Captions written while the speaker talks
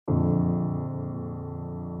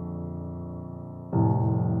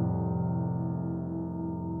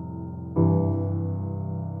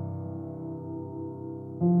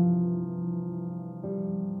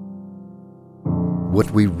What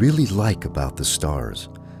we really like about the stars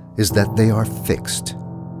is that they are fixed.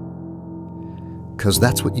 'Cause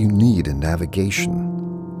that's what you need in navigation.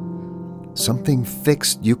 Something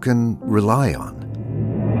fixed you can rely on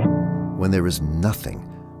when there is nothing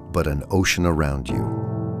but an ocean around you.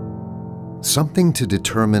 Something to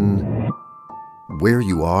determine where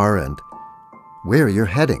you are and where you're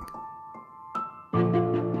heading.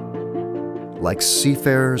 Like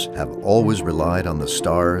seafarers have always relied on the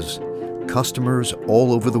stars, customers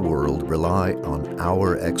all over the world rely on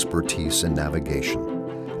our expertise in navigation,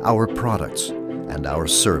 our products, and our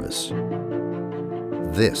service.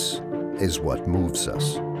 This is what moves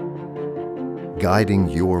us, guiding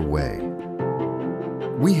your way.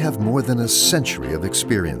 We have more than a century of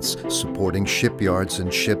experience supporting shipyards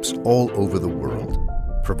and ships all over the world,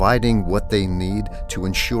 providing what they need to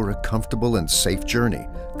ensure a comfortable and safe journey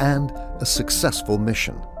and a successful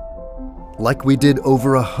mission. Like we did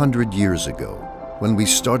over 100 years ago, when we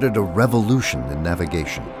started a revolution in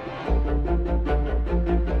navigation.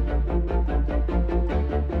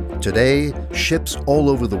 Today, ships all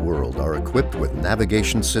over the world are equipped with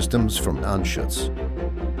navigation systems from Anschütz.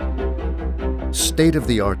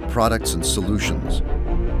 State-of-the-art products and solutions,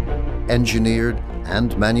 engineered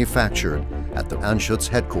and manufactured at the Anschütz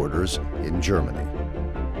headquarters in Germany.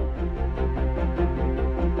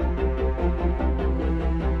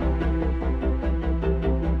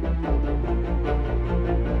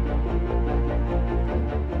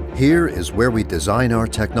 Here is where we design our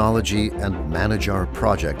technology and manage our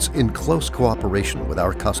projects in close cooperation with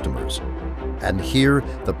our customers. And here,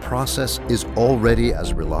 the process is already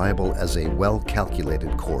as reliable as a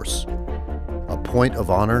well-calculated course. A point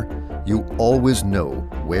of honor, you always know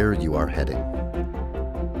where you are heading.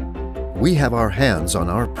 We have our hands on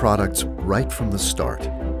our products right from the start.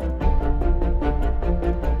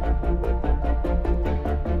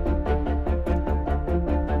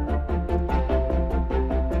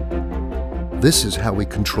 This is how we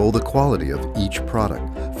control the quality of each product,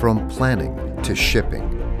 from planning to shipping.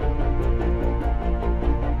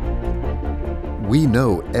 We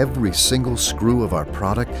know every single screw of our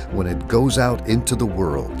product when it goes out into the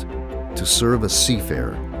world to serve a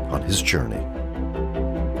seafarer on his journey.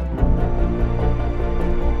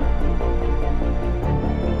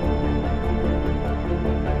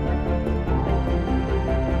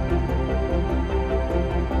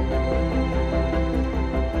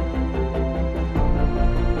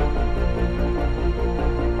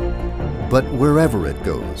 But wherever it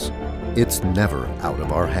goes, it's never out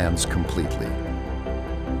of our hands completely.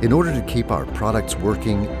 In order to keep our products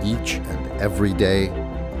working each and every day,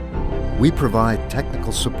 we provide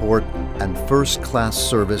technical support and first-class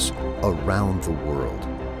service around the world.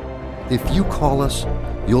 If you call us,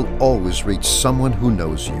 you'll always reach someone who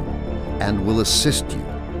knows you and will assist you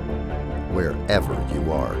wherever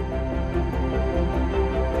you are.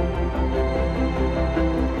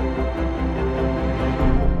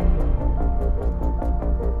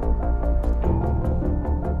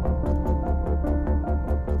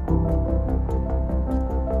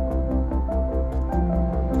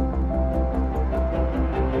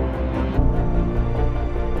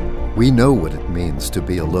 We know what it means to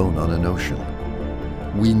be alone on an ocean.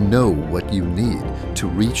 We know what you need to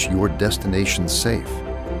reach your destination safe.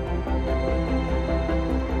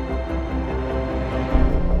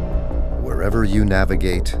 Wherever you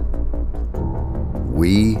navigate,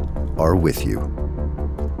 we are with you.